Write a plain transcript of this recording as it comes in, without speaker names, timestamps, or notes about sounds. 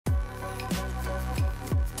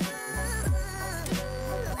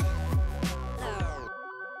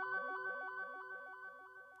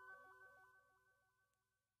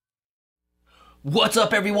What's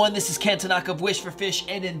up everyone, this is Tanaka of Wish4Fish,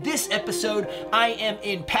 and in this episode, I am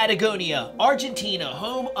in Patagonia, Argentina,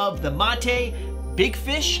 home of the mate, big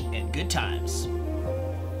fish, and good times.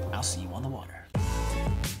 I'll see you on the water.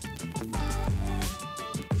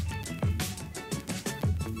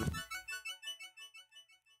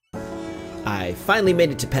 I finally made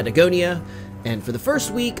it to Patagonia, and for the first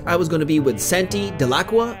week, I was going to be with Santi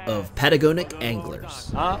Dall'Acqua of Patagonic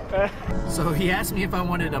Anglers. So he asked me if I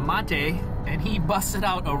wanted a mate, and he busted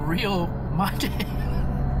out a real mate.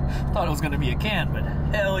 Thought it was going to be a can, but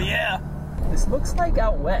hell yeah. This looks like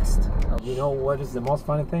out west. You know what is the most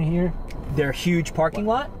funny thing here? Their huge parking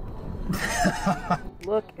lot.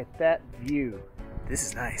 Look at that view. This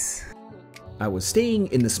is nice. I was staying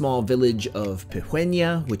in the small village of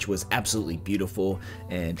Patagonia, which was absolutely beautiful,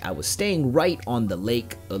 and I was staying right on the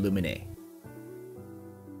lake Illumine.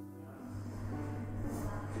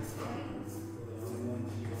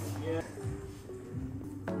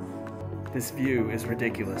 This view is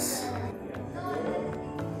ridiculous.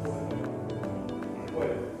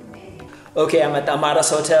 Okay, I'm at the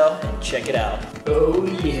Amadas Hotel, and check it out. Oh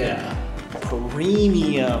yeah,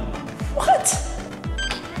 premium. What?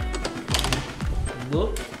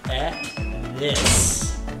 Look at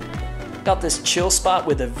this. Got this chill spot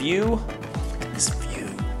with a view. Look at this view.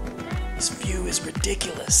 This view is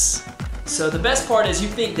ridiculous. So the best part is you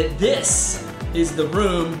think that this is the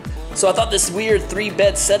room. So I thought this weird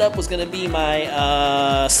 3-bed setup was gonna be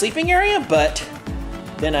my sleeping area, but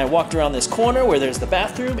then I walked around this corner where there's the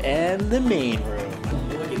bathroom and the main room.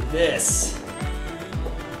 Look at this.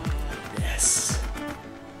 Yes.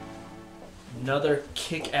 Another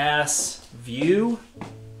kick-ass view.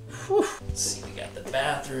 Whew. Let's see, we got the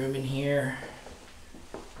bathroom in here.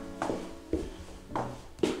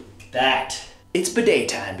 That. It's bidet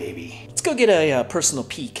time, baby. Let's go get a personal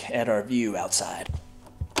peek at our view outside.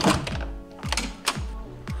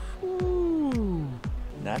 Ooh,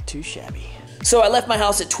 not too shabby. So I left my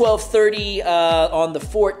house at 12:30 on the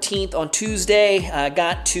 14th on Tuesday. I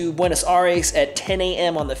got to Buenos Aires at 10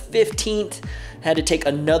 a.m. on the 15th. Had to take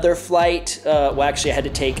another flight. Well, actually I had to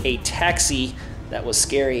take a taxi. That was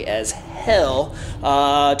scary as hell,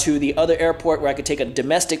 to the other airport where I could take a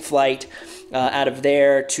domestic flight out of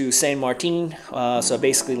there to San Martin. So I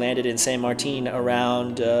basically landed in San Martin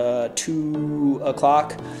around 2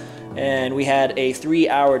 o'clock. And we had a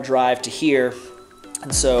 3-hour drive to here.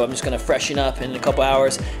 And so I'm just gonna freshen up in a couple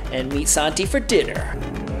hours and meet Santi for dinner.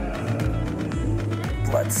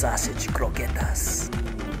 Blood sausage croquetas.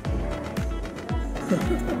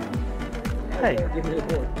 Hey.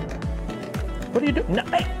 What are you doing? No,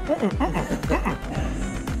 hey.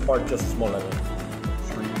 Or just small lemon.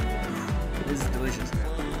 This is delicious.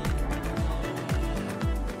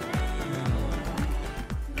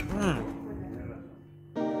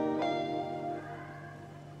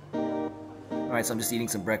 All right, so I'm just eating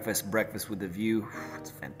some breakfast with the view. It's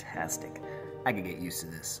fantastic. I could get used to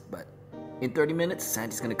this, but in 30 minutes,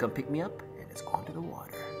 Santi's gonna come pick me up and it's onto the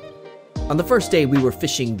water. On the first day, we were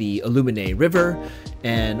fishing the Illumine River,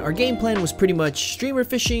 and our game plan was pretty much streamer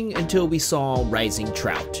fishing until we saw rising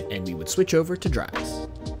trout, and we would switch over to dries.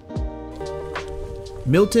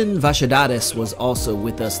 Milton Vachadares was also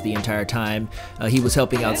with us the entire time. He was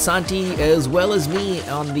helping out Santi as well as me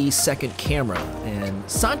on the second camera. And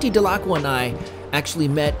Santi Dall'Acqua and I actually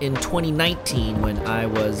met in 2019 when I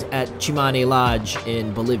was at Chimane Lodge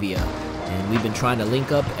in Bolivia. And we've been trying to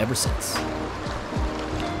link up ever since.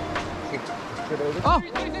 Oh!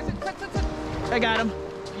 I got him.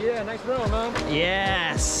 Yeah, nice roll, man.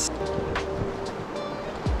 Yes.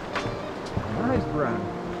 Nice brown.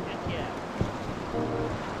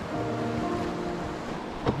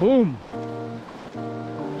 Boom.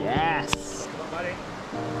 Yes. Come on, buddy.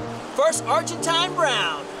 First Argentine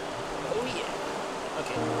brown. Oh yeah.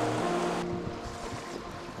 Okay.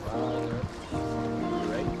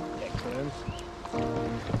 Right? Yeah, cleanse.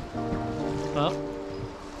 Oh.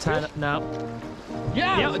 Time up now.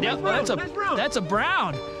 Yeah, Yeah, nice that's a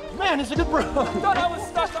brown. Man, it's a good brown. No, I was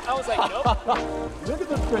stuck. I was like, nope. Look at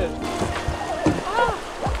this fish.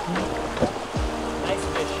 Nice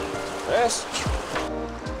fish. Yes.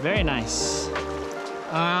 Very nice.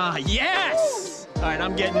 Yes! All right,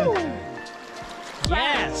 I'm getting.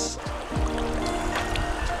 Yes!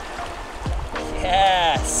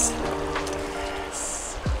 Yes.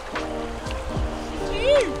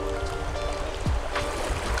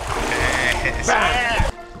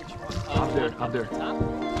 Up there.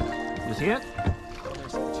 You see it?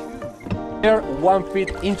 There, 1 feet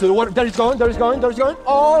into the water. There it's going.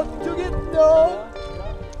 Oh, took it. No.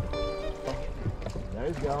 There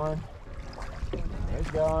it's going. There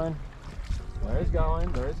it's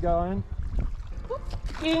going.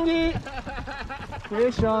 Kingy!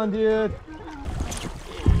 Fish on, dude.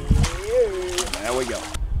 There we go.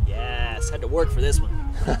 Yes, had to work for this one.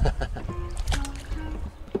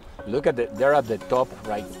 Look at it, they're at the top,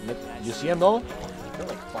 right? You see them though? They're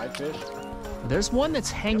like 5 fish. There's one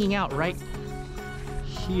that's hanging out right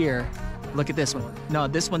here. Look at this one. No,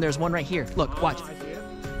 this one, there's one right here. Look, watch.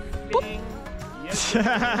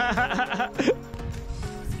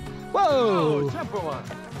 Whoa! Jump one.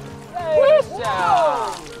 Hey,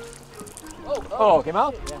 Oh, came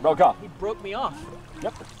out? Yeah. Broke off. He broke me off.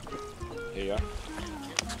 Yep. Here you are.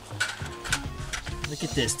 Look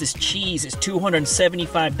at this. This cheese is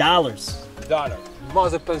 $275. Dollar.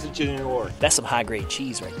 Most expensive cheese in the world. That's some high-grade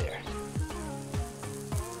cheese right there.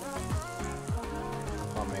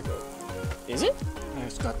 Oh my god. Is it? Yeah,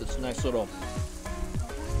 it's got this nice little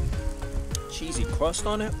cheesy crust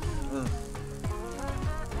on it.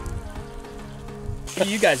 What are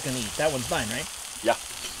you guys gonna eat? That one's mine, right? Yeah.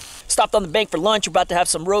 Stopped on the bank for lunch. We're about to have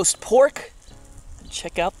some roast pork. And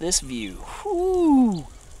check out this view. Whoo!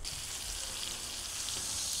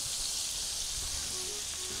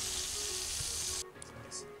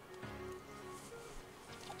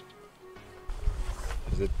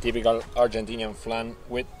 It's the typical Argentinian flan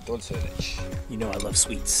with dulce de leche. You know I love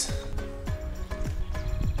sweets.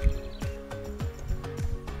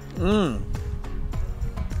 Mmm.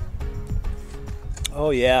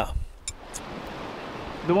 Oh yeah.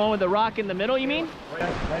 The one with the rock in the middle, you mean?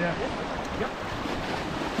 Right there. Yep.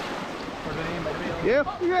 Yep.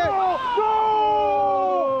 Yeah.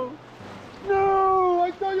 No! No!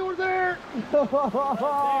 I thought you were there!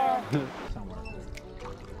 Somewhere.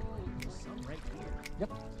 Some right here. Yep.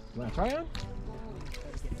 You wanna try it?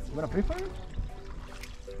 You wanna pre-fire it?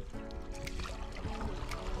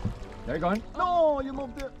 There you going. No, you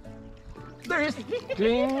moved it. There it is.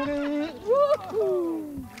 Cling.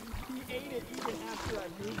 Woohoo! He ate it even after I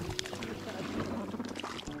moved it.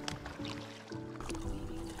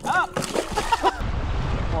 Up!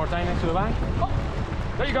 More time next to the bank. Oh,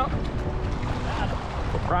 there you go.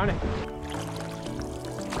 Round it.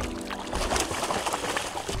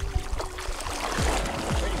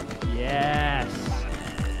 Yes.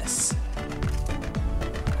 Yes.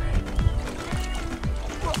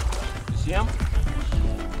 You see him?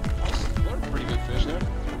 They're pretty good fish there.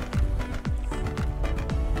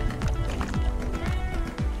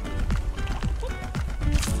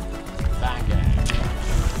 Bang gang.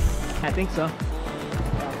 I think so.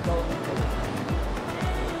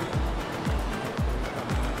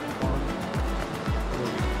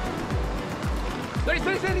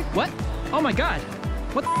 Steady. What? Oh my god.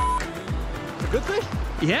 What the? A good fish?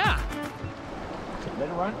 Yeah. Let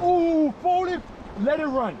it run. Ooh, fold it. Let it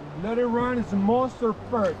run. Let it run. It's a monster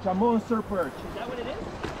perch. A monster perch. Is that what it is?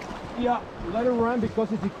 Yeah, let it run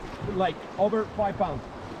because it's like over 5 pounds.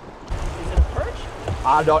 Is it a perch?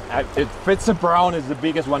 I don't. It fits a brown. It's the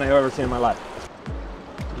biggest one I've ever seen in my life.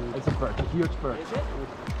 It's a perch. A huge perch. Is it?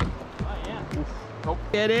 Oh yeah. Nope.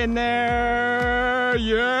 Get in there.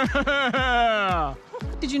 Yeah.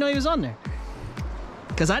 Did you know he was on there?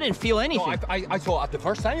 Because I didn't feel anything. No, I saw at the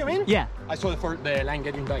first time, you mean? Yeah. I saw the line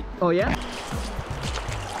getting tight. Oh yeah?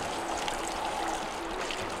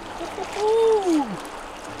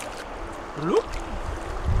 Look.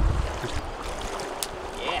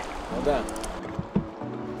 Yeah. Well done.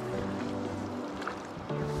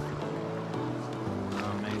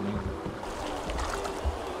 Amazing.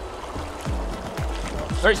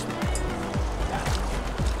 Nice.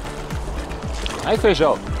 Nice fish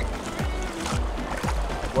out.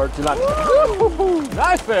 Word to land.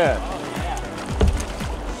 Nice fish.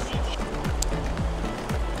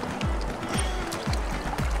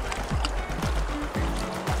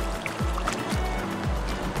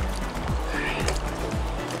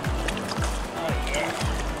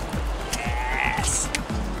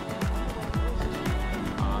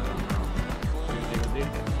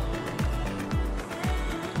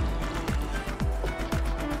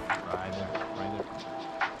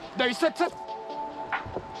 There, sit.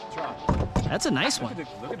 That's a nice one.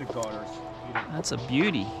 Look at the colors. That's a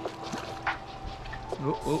beauty.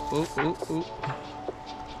 Ooh.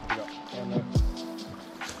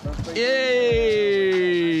 Yay!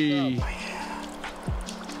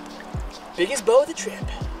 Biggest bow of the trip.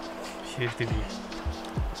 Shit, dude.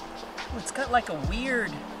 Oh, it's got like a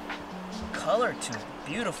weird color to it.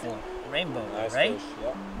 Beautiful rainbow, Nice right? fish.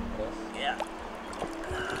 Yeah. Yeah.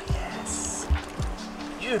 Ah, yes.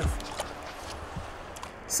 Beautiful.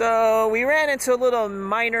 So we ran into a little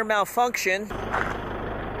minor malfunction.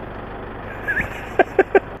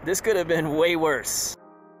 This could have been way worse.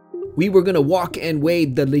 We were gonna walk and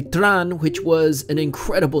wade the Litran, which was an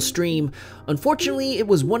incredible stream. Unfortunately, it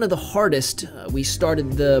was one of the hardest. We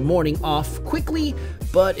started the morning off quickly,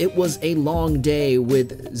 but it was a long day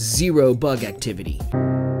with zero bug activity.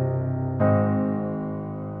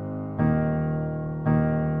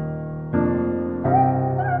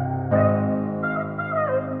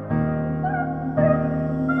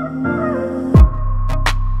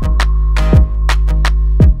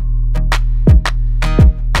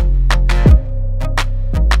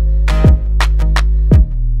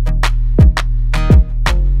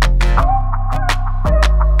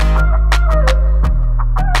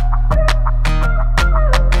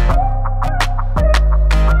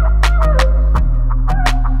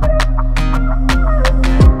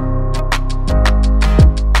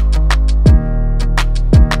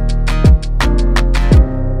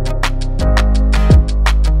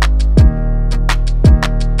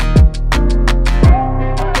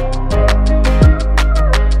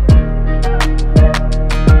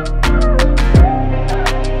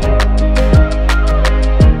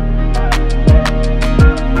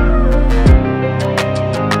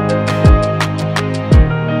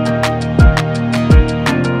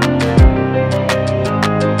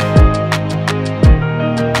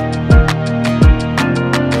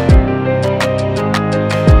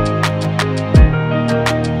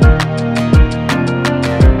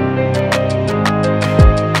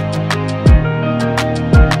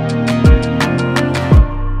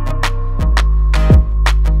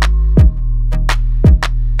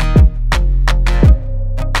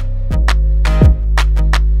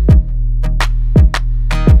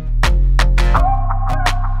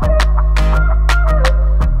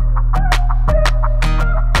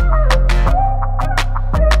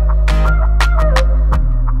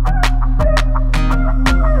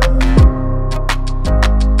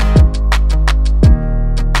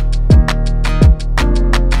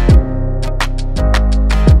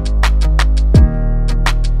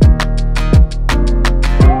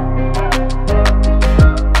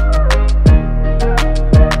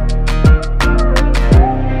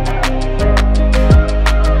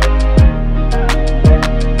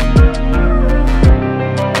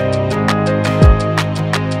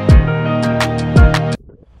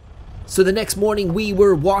 So the next morning we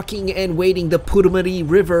were walking and wading the Purmari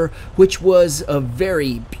River, which was a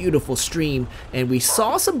very beautiful stream, and we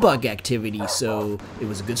saw some bug activity, so it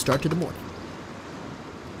was a good start to the morning.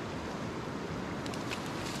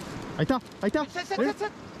 Ahí está, ahí está.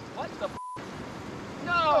 Sit. What the f?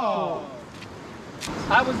 No!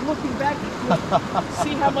 I was looking back to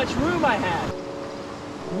see how much room I had.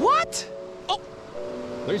 What? Oh!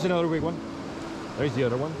 There's another big one. There's the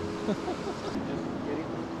other one.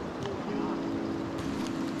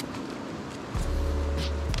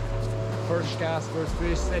 First cast, first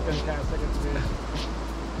fish, second cast, second fish.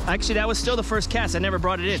 Actually, that was still the first cast. I never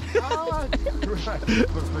brought it in. Oh, right.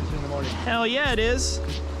 First fish in the morning. Hell yeah, it is.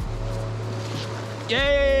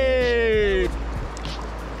 Yay!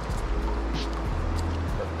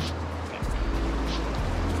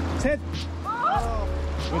 Hit. Oh.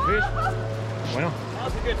 Good fish. Bueno. That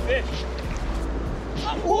was a good fish.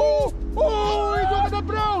 Oh! Oh! He got the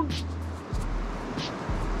brown!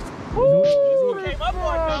 Woo! Came up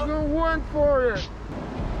on it, went for it.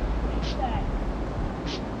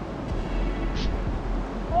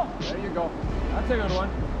 Oh, there you go. That's a good one.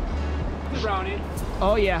 The brownie.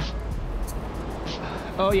 Oh yeah.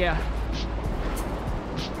 Oh yeah.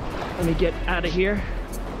 Let me get out of here.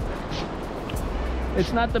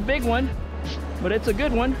 It's not the big one, but it's a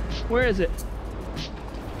good one. Where is it?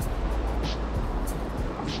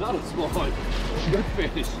 It's not a small one. Good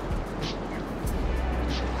fish.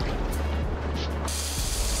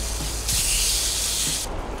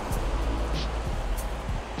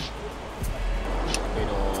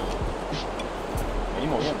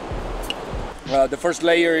 The first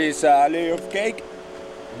layer is a layer of cake,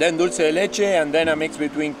 then dulce de leche, and then a mix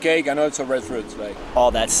between cake and also red fruits. Like. Oh,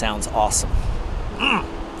 that sounds awesome.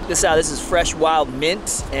 This is fresh wild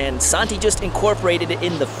mint, and Santi just incorporated it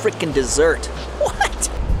in the frickin' dessert. What?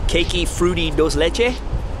 Cakey, fruity dulce de leche?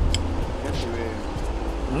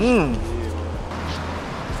 Mmm.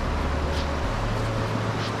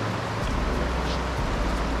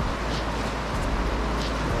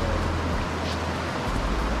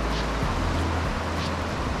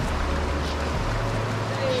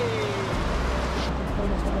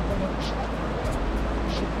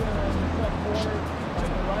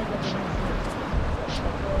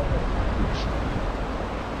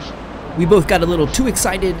 We both got a little too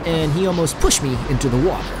excited, and he almost pushed me into the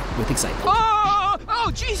water with excitement.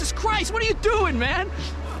 Oh, Jesus Christ, what are you doing, man?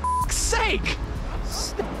 For f***'s sake.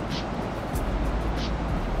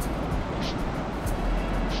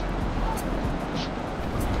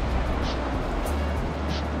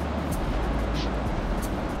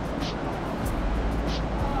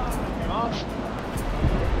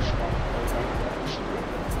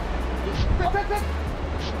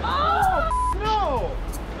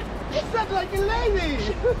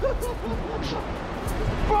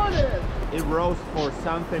 It rose for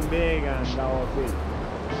something big and that was it.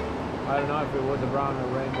 I don't know if it was a brown or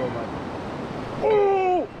rainbow, but...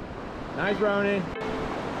 Oh! Nice brownie.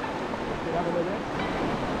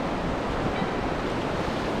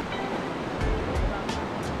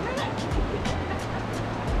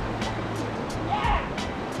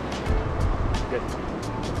 Good.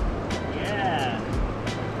 Yeah.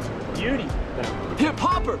 Beauty. Hip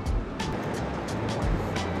hopper.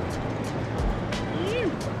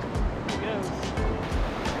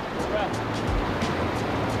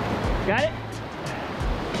 Got it?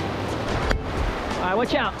 All right,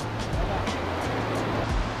 watch out.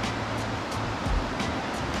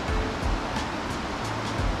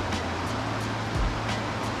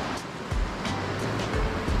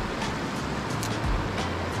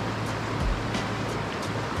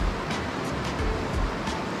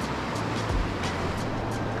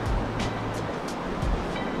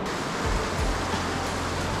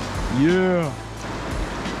 Yeah.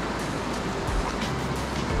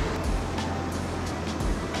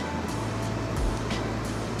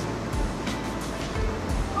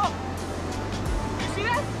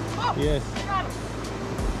 Yes. I got him.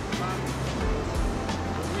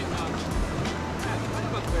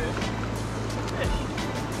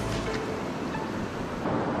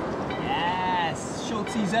 Yes,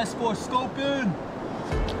 Schultz's S4 scoping.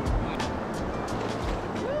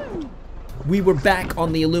 We were back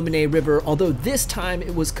on the Illuminae River, although this time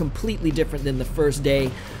it was completely different than the first day.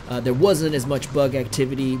 There wasn't as much bug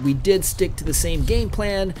activity. We did stick to the same game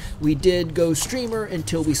plan. We did go streamer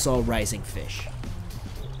until we saw rising fish.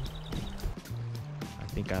 I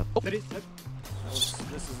think I'll... Oh. This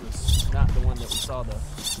is not the one that we saw though.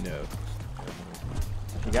 No.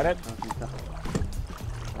 You got it?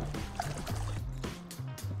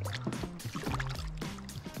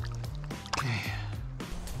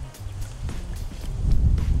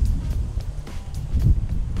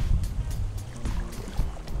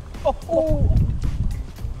 Oh!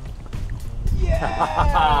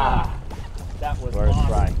 Yeah! That was First awesome.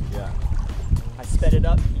 try. Yeah. I sped it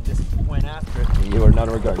up, you just went after it. You were not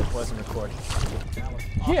regarded. It wasn't recording. That was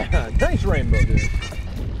awesome. Yeah, nice rainbow, dude.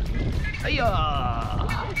 Hiya!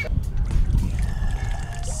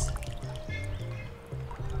 Yes.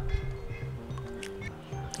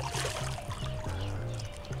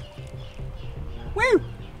 Woo!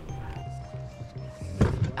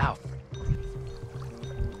 Ow.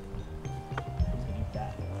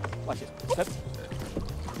 Watch it. That's...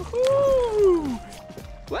 Woo!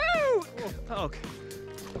 Woo! Oh.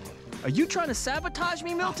 Are you trying to sabotage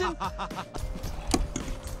me, Milton?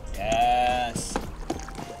 Yes.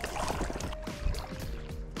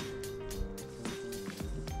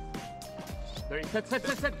 There,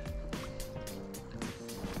 sit.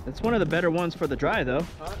 That's one of the better ones for the dry, though.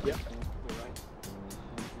 Yeah.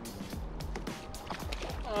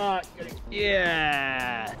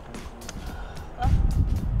 Yeah.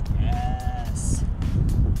 Yes.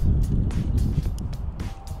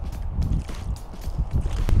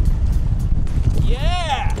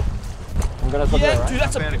 Yeah. I'm gonna put Yeah, that, right? dude,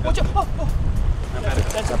 that's a watch out. Oh, oh.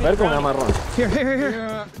 That's a big brownie. marrón. Here.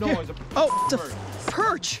 Yeah, no, it's a... Oh, it's a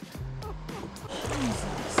perch.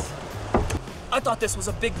 I thought this was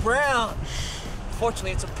a big brown.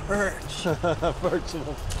 Fortunately, it's a perch.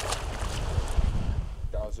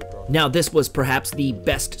 Now, this was perhaps the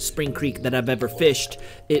best spring creek that I've ever fished.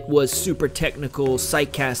 It was super technical,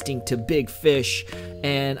 sight casting to big fish,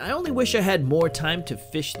 and I only wish I had more time to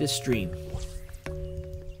fish this stream.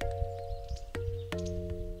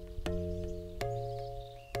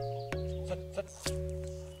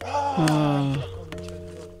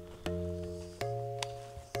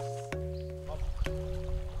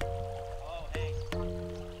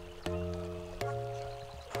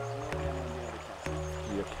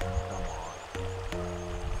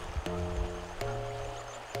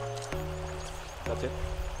 That's it.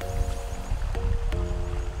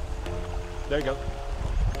 There you go.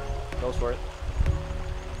 Goes for it.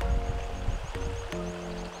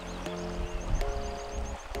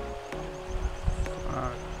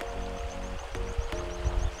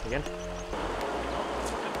 Again.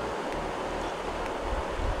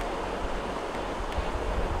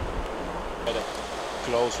 Get a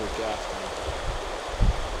closer cast.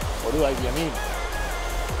 What do I mean?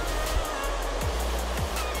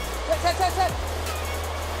 Set.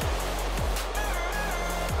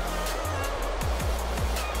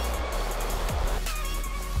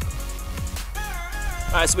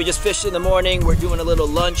 All right, so we just fished in the morning. We're doing a little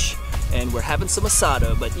lunch and we're having some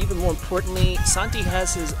asado, but even more importantly, Santi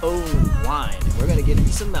has his own wine and we're gonna get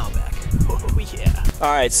into some Malbec. Oh yeah.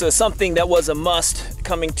 All right, so something that was a must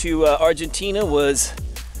coming to Argentina was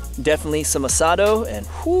Definitely some asado, and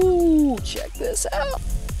whoo, check this out.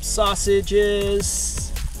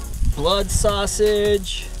 Sausages, blood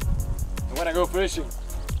sausage. When I go fishing,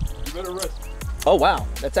 you better rest. Oh wow,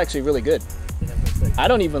 that's actually really good. I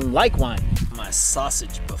don't even like wine. My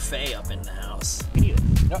sausage buffet up in the house. Yeah,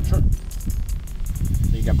 sure.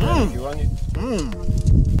 You got bread if you want it.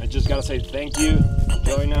 I just gotta say thank you for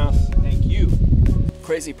joining us. Thank you.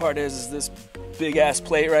 Crazy part is this big ass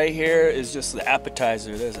plate right here is just the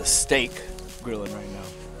appetizer. There's a steak grilling right now.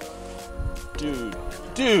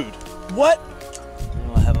 Dude, what? I'm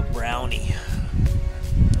gonna have a brownie.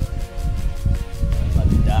 I'm about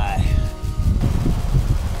to die.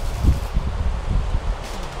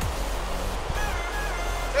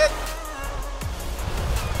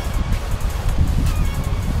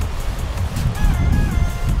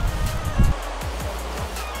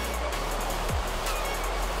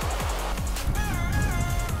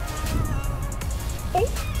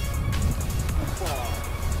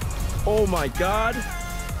 Oh my God.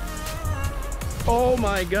 Oh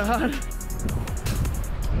my God.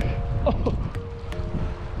 Oh.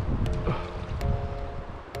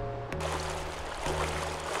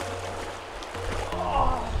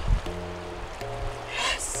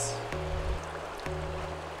 Yes.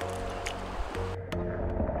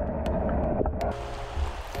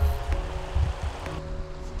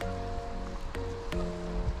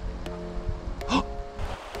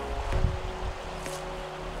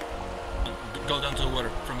 Go down to the water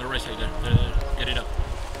from the race right there. Get it up.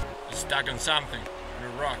 It's stuck on something, on a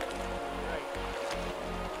rock.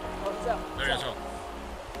 There you go.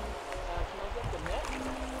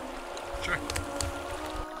 Sure.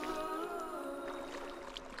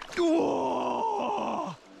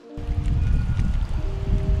 Oh.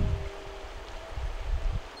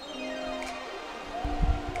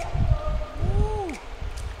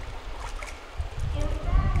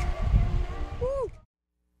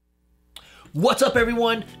 What's up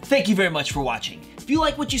everyone? Thank you very much for watching. If you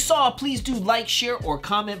like what you saw, please do like, share, or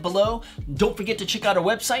comment below. Don't forget to check out our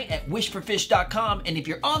website at wish4fish.com, and if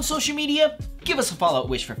you're on social media, give us a follow at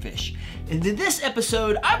Wish4Fish. And in this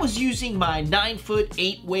episode, I was using my 9-foot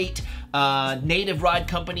 8-weight native rod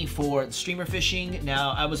company for streamer fishing.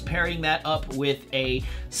 Now, I was pairing that up with a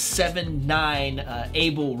 7.9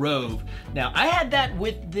 Abel Rove. Now, I had that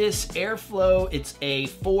with this Airflo. It's a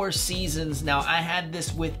 4 Seasons. Now, I had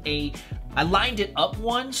this with I lined it up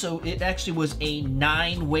one, so it actually was a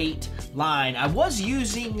 9-weight line. I was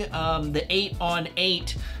using the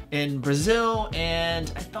 8-on-8 in Brazil,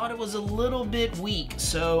 and I thought it was a little bit weak,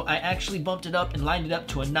 so I actually bumped it up and lined it up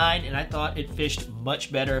to a 9, and I thought it fished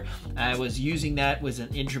much better. I was using that was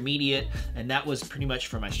an intermediate, and that was pretty much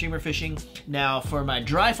for my streamer fishing. Now, for my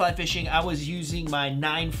dry fly fishing, I was using my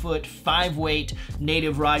 9-foot 5-weight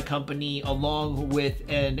native rod company along with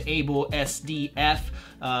an Abel SDF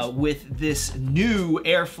with this new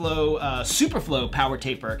Airflo Superflow power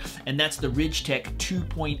taper, and that's the Ridgetech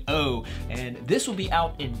 2.0, and this will be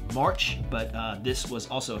out in March, but this was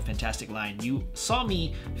also a fantastic line. You saw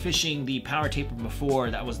me fishing the power taper before.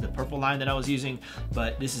 That was the purple line that I was using,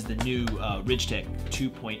 but this is the new Ridgetech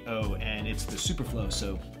 2.0, and it's the Superflow,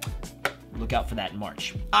 so look out for that in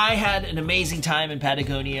March. I had an amazing time in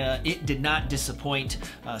Patagonia. It did not disappoint.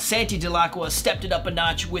 Santi Dall'Acqua stepped it up a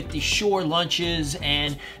notch with the shore lunches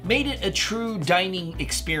and made it a true dining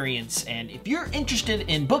experience. And if you're interested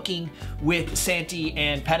in booking with Santi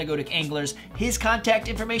and Patagonic Anglers, his contact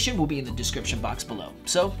information will be in the description box below.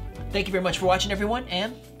 So thank you very much for watching everyone,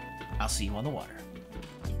 and I'll see you on the water.